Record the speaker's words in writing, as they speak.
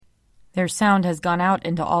Their sound has gone out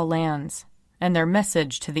into all lands, and their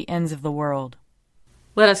message to the ends of the world.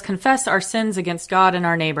 Let us confess our sins against God and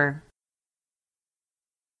our neighbor.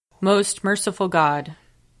 Most merciful God,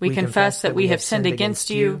 we confess that we have sinned against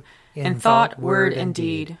you in thought, word, and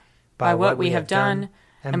deed, by what we have done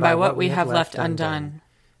and by what we have left undone.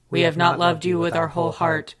 We have not loved you with our whole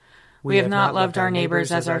heart. We have not loved our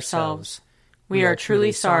neighbors as ourselves. We are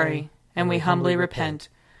truly sorry, and we humbly repent.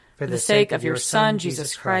 For the sake of your Son,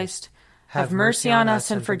 Jesus Christ, have mercy on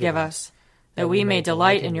us and forgive us, that we may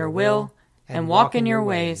delight in your will and walk in your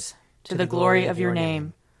ways, to the glory of your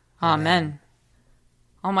name. Amen.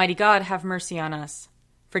 Almighty God, have mercy on us.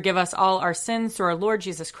 Forgive us all our sins through our Lord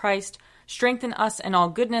Jesus Christ. Strengthen us in all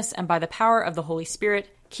goodness, and by the power of the Holy Spirit,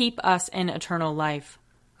 keep us in eternal life.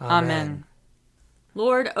 Amen.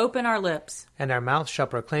 Lord, open our lips, and our mouth shall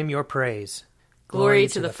proclaim your praise. Glory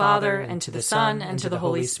to the Father, and to the Son, and to the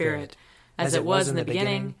Holy Spirit, as it was in the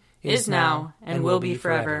beginning, is now, and will be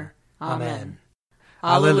forever. Amen.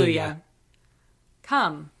 Alleluia.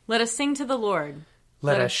 Come, let us sing to the Lord.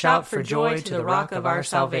 Let us shout for joy to the rock of our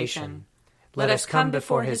salvation. Let us come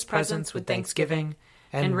before his presence with thanksgiving,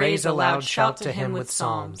 and raise a loud shout to him with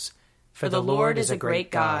psalms. For the Lord is a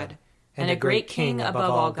great God, and a great King above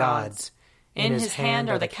all gods. In his hand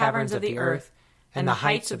are the caverns of the earth, and the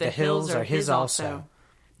heights of the hills are his also.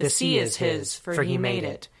 The sea is his, for he made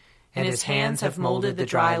it, and his hands have molded the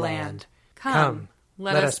dry land. Come,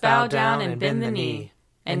 let us bow down and bend the knee,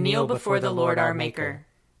 and kneel before the Lord our Maker.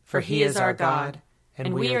 For he is our God,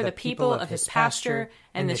 and we are the people of his pasture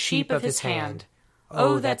and the sheep of his hand.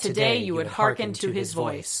 Oh, that today you would hearken to his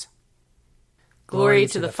voice. Glory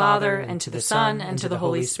to the Father, and to the Son, and to the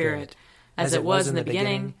Holy Spirit, as it was in the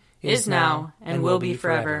beginning, is now, and will be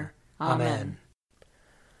forever. Amen.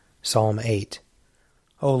 Psalm 8.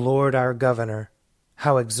 O Lord our Governor,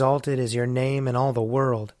 how exalted is your name in all the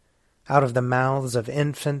world! Out of the mouths of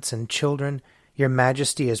infants and children your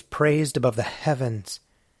majesty is praised above the heavens.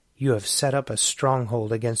 You have set up a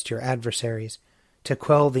stronghold against your adversaries, to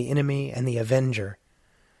quell the enemy and the avenger.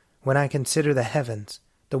 When I consider the heavens,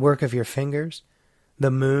 the work of your fingers,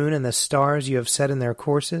 the moon and the stars you have set in their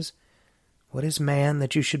courses, what is man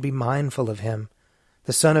that you should be mindful of him,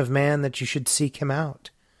 the Son of Man that you should seek him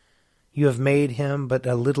out? You have made him but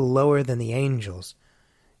a little lower than the angels.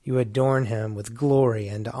 You adorn him with glory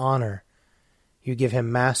and honor. You give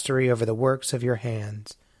him mastery over the works of your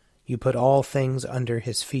hands. You put all things under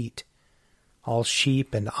his feet, all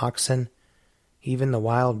sheep and oxen, even the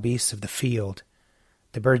wild beasts of the field,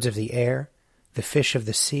 the birds of the air, the fish of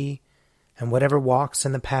the sea, and whatever walks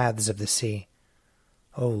in the paths of the sea.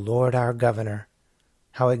 O Lord our Governor,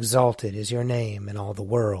 how exalted is your name in all the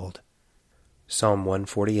world. Psalm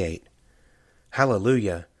 148.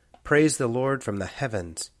 Hallelujah! Praise the Lord from the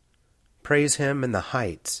heavens. Praise him in the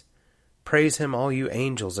heights. Praise him, all you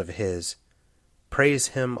angels of his. Praise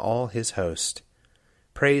him, all his host.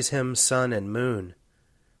 Praise him, sun and moon.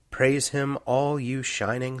 Praise him, all you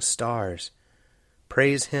shining stars.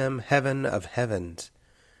 Praise him, heaven of heavens,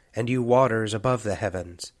 and you waters above the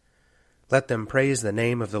heavens. Let them praise the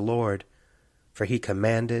name of the Lord, for he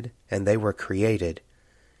commanded, and they were created.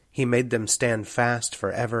 He made them stand fast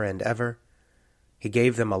forever and ever. He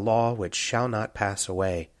gave them a law which shall not pass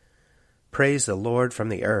away. Praise the Lord from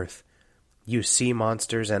the earth, you sea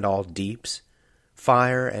monsters and all deeps,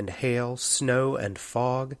 fire and hail, snow and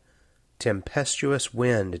fog, tempestuous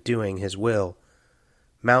wind doing his will,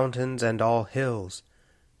 mountains and all hills,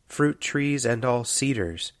 fruit trees and all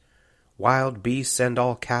cedars, wild beasts and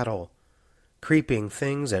all cattle, creeping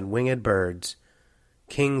things and winged birds,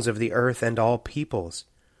 kings of the earth and all peoples,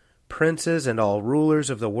 princes and all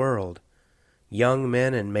rulers of the world, young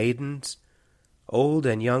men and maidens, old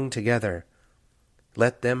and young together.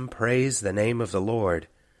 Let them praise the name of the Lord,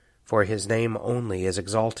 for his name only is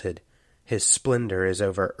exalted. His splendor is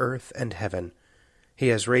over earth and heaven. He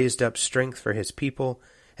has raised up strength for his people,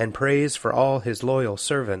 and praise for all his loyal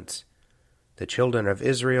servants, the children of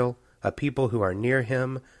Israel, a people who are near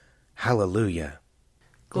him. Hallelujah.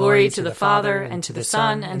 Glory to the Father, and to the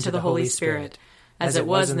Son, and to the Holy Spirit, as it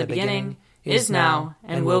was in the beginning, is now,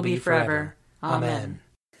 and will be forever. Amen.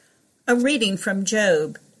 A reading from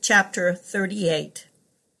Job, chapter 38.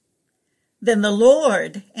 Then the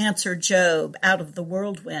Lord answered Job out of the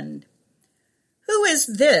whirlwind. Who is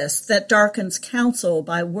this that darkens counsel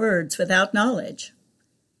by words without knowledge?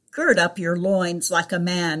 Gird up your loins like a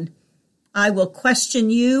man. I will question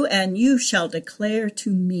you, and you shall declare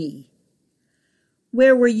to me.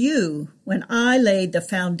 Where were you when I laid the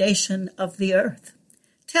foundation of the earth?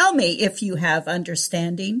 Tell me if you have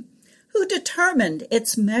understanding. Who determined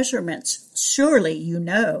its measurements? Surely you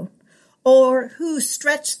know. Or who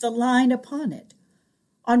stretched the line upon it?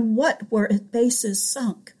 On what were its bases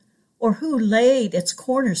sunk? Or who laid its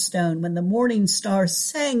cornerstone when the morning stars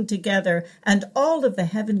sang together and all of the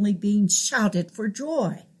heavenly beings shouted for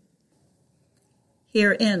joy?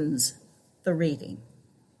 Here ends the reading.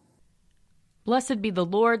 Blessed be the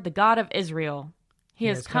Lord, the God of Israel. He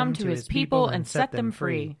has come to his people and set them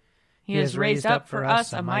free. He has raised up for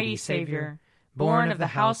us a mighty Savior, born of the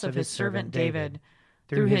house of his servant David.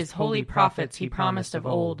 Through his holy prophets he promised of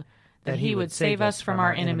old that he would save us from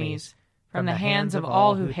our enemies, from the hands of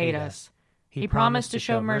all who hate us. He promised to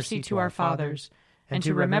show mercy to our fathers, and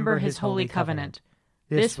to remember his holy covenant.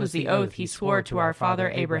 This was the oath he swore to our father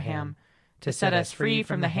Abraham, to set us free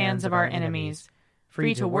from the hands of our enemies,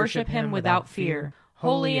 free to worship him without fear,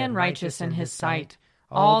 holy and righteous in his sight,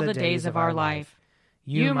 all the days of our life.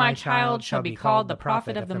 You, my child, shall be called the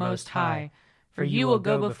prophet of the Most High, for you will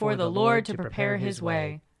go before the Lord to prepare his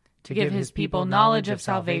way, to give his people knowledge of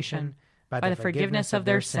salvation by the forgiveness of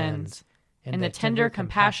their sins. In the tender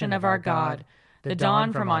compassion of our God, the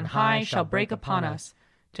dawn from on high shall break upon us,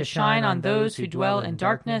 to shine on those who dwell in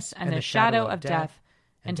darkness and the shadow of death,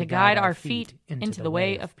 and to guide our feet into the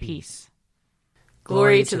way of peace.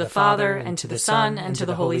 Glory to the Father, and to the Son, and to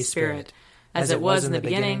the Holy Spirit, as it was in the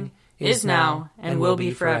beginning, is now, and will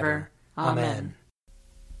be forever. Amen.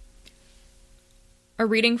 A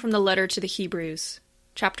reading from the letter to the Hebrews,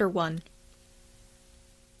 chapter 1.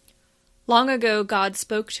 Long ago God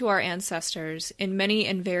spoke to our ancestors in many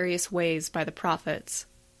and various ways by the prophets.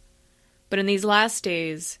 But in these last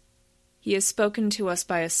days he has spoken to us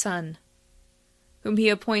by a Son, whom he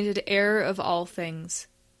appointed heir of all things,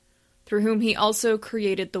 through whom he also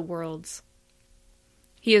created the worlds.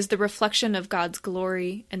 He is the reflection of God's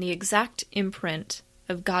glory and the exact imprint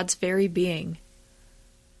of God's very being,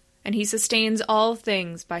 and he sustains all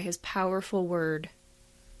things by his powerful word.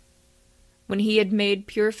 When he had made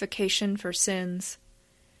purification for sins,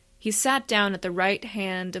 he sat down at the right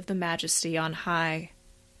hand of the Majesty on high,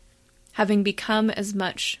 having become as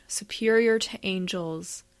much superior to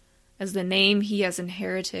angels as the name he has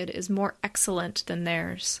inherited is more excellent than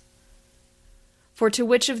theirs. For to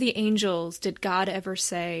which of the angels did God ever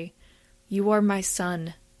say, "You are my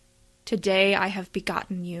son, today I have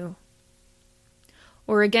begotten you"?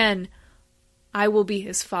 Or again, "I will be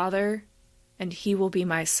his father, and he will be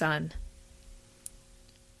my son"?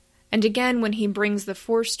 And again, when he brings the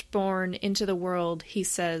firstborn into the world, he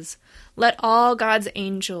says, "Let all God's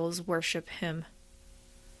angels worship him."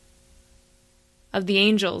 Of the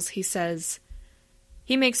angels, he says,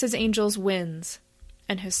 "He makes his angels winds,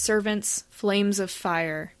 and his servants flames of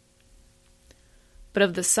fire." But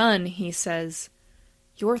of the Son, he says,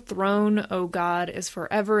 "Your throne, O God, is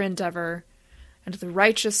forever and ever, and the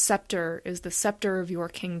righteous scepter is the scepter of your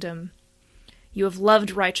kingdom. You have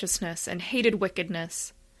loved righteousness and hated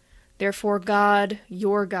wickedness. Therefore God,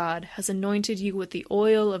 your God, has anointed you with the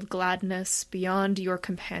oil of gladness beyond your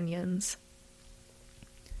companions."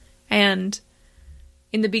 And,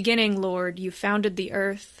 "In the beginning, Lord, you founded the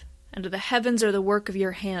earth, and the heavens are the work of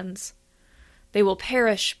your hands. They will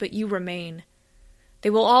perish, but you remain. They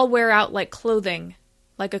will all wear out like clothing,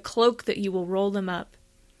 like a cloak that you will roll them up.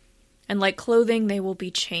 And like clothing they will be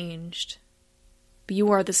changed. But you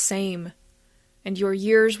are the same, and your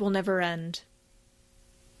years will never end."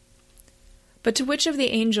 But to which of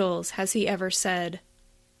the angels has he ever said,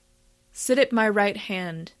 "Sit at my right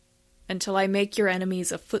hand, until I make your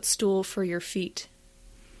enemies a footstool for your feet"?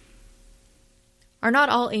 Are not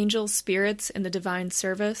all angels spirits in the divine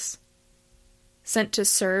service, sent to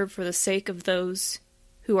serve for the sake of those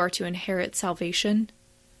who are to inherit salvation?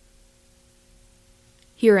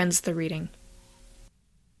 Here ends the reading.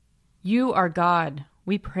 You are God,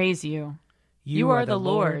 we praise you. You are the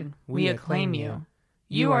Lord, we acclaim you.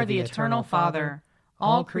 You are the eternal Father,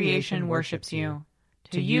 all creation worships you.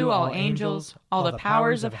 To you all angels, all the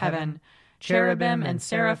powers of heaven, cherubim and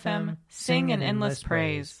seraphim, sing in endless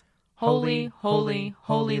praise. Holy, holy,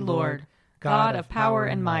 holy Lord, God of power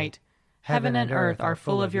and might, heaven and earth are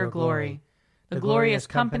full of your glory. The glorious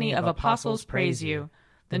company of apostles praise you.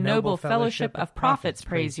 The noble fellowship of prophets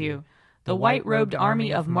praise you. The white-robed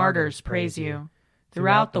army of martyrs praise you.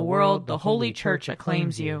 Throughout the world the holy church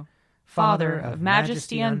acclaims you. Father of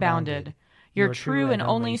majesty unbounded, your true and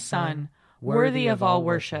only Son, worthy of all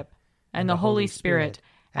worship, and the Holy Spirit,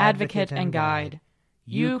 advocate and guide.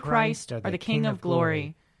 You, Christ, are the King of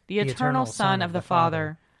glory, the eternal Son of the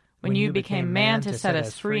Father. When you became man to set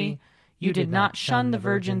us free, you did not shun the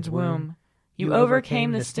Virgin's womb. You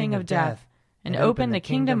overcame the sting of death, and opened the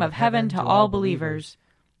kingdom of heaven to all believers.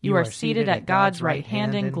 You are seated at God's right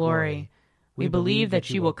hand in glory. We believe that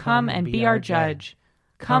you will come and be our judge.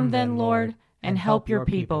 Come then, Lord, and help your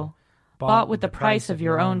people, bought with the price of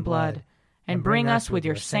your own blood, and bring us with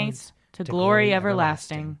your saints to glory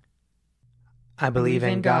everlasting. I believe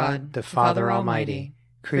in God, the Father Almighty,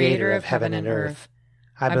 creator of heaven and earth.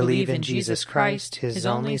 I believe in Jesus Christ, his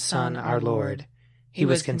only Son, our Lord. He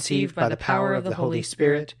was conceived by the power of the Holy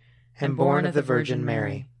Spirit and born of the Virgin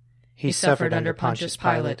Mary. He suffered under Pontius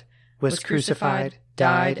Pilate, was crucified,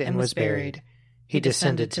 died, and was buried. He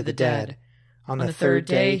descended to the dead. On the third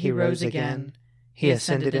day he rose again. He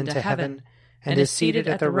ascended into heaven and is seated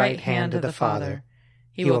at the right hand of the Father.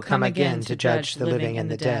 He will come again to judge the living and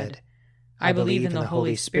the dead. I believe in the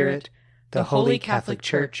Holy Spirit, the Holy Catholic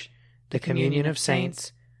Church, the communion of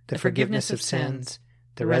saints, the forgiveness of sins,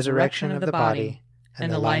 the resurrection of the body,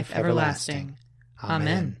 and the life everlasting.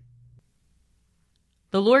 Amen.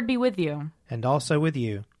 The Lord be with you. And also with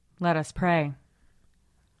you. Let us pray.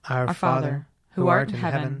 Our Father, who art in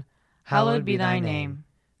heaven, hallowed be thy name.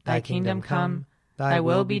 Thy kingdom come, thy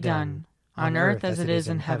will be done, on earth as it is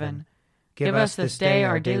in heaven. Give us this day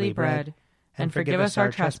our daily bread, and forgive us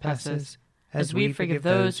our trespasses, as we forgive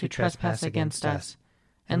those who trespass against us.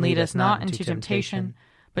 And lead us not into temptation,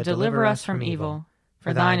 but deliver us from evil.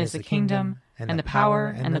 For thine is the kingdom, and the power,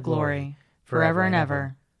 and the glory, forever and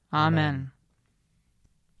ever. Amen.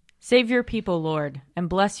 Save your people, Lord, and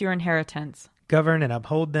bless your inheritance. Govern and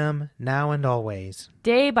uphold them, now and always.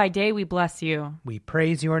 Day by day we bless you. We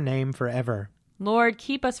praise your name forever. Lord,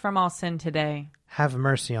 keep us from all sin today. Have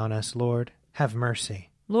mercy on us, Lord. Have mercy.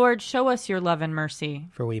 Lord, show us your love and mercy.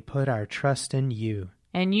 For we put our trust in you.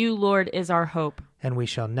 And you, Lord, is our hope. And we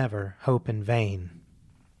shall never hope in vain.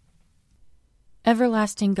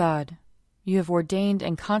 Everlasting God, you have ordained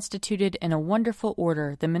and constituted in a wonderful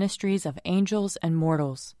order the ministries of angels and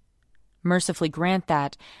mortals. Mercifully grant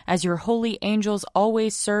that, as your holy angels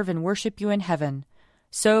always serve and worship you in heaven,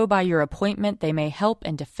 so by your appointment they may help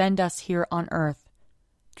and defend us here on earth.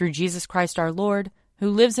 Through Jesus Christ our Lord, who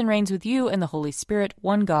lives and reigns with you in the Holy Spirit,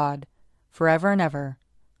 one God, forever and ever.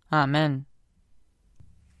 Amen.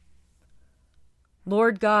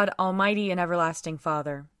 Lord God, almighty and everlasting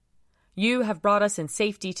Father, you have brought us in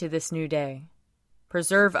safety to this new day.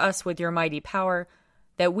 Preserve us with your mighty power,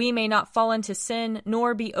 that we may not fall into sin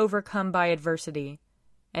nor be overcome by adversity,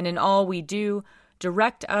 and in all we do,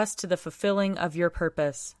 direct us to the fulfilling of your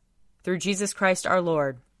purpose. Through Jesus Christ our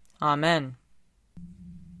Lord. Amen.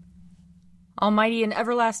 Almighty and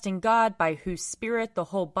everlasting God, by whose Spirit the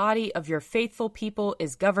whole body of your faithful people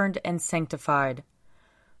is governed and sanctified,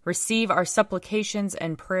 receive our supplications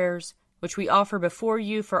and prayers, which we offer before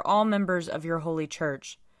you for all members of your holy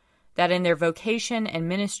church, that in their vocation and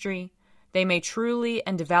ministry they may truly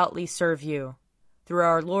and devoutly serve you, through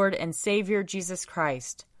our Lord and Savior Jesus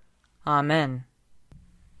Christ. Amen.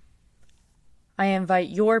 I invite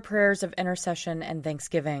your prayers of intercession and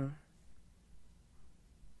thanksgiving.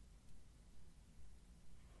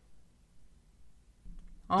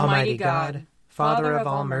 Almighty God, Father of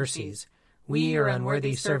all mercies, we, your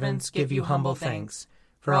unworthy servants, give you humble thanks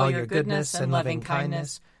for all your goodness and loving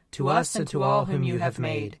kindness to us and to all whom you have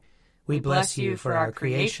made. We bless you for our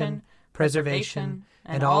creation, preservation,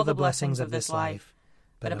 and all the blessings of this life,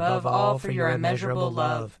 but above all for your immeasurable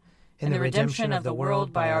love in the redemption of the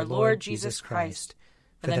world by our Lord Jesus Christ,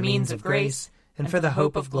 for the means of grace and for the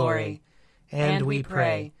hope of glory. And we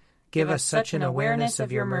pray, give us such an awareness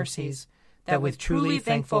of your mercies that with truly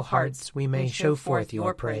thankful hearts we may show forth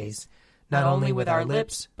your praise, not only with our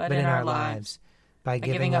lips, but in our lives, by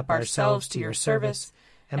giving up ourselves to your service,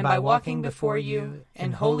 and by walking before you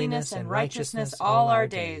in holiness and righteousness all our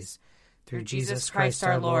days, through Jesus Christ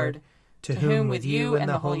our Lord, to whom with you and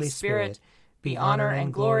the Holy Spirit be honor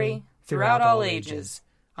and glory throughout all ages.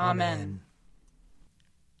 Amen.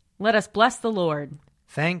 Let us bless the Lord.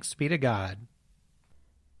 Thanks be to God.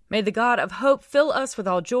 May the God of hope fill us with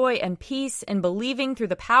all joy and peace in believing through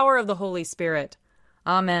the power of the Holy Spirit.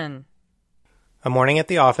 Amen. A Morning at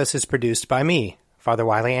the Office is produced by me, Father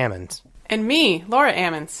Wiley Ammons. And me, Laura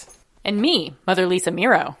Ammons. And me, Mother Lisa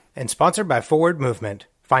Meirow. And sponsored by Forward Movement.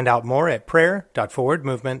 Find out more at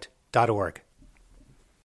prayer.forwardmovement.org.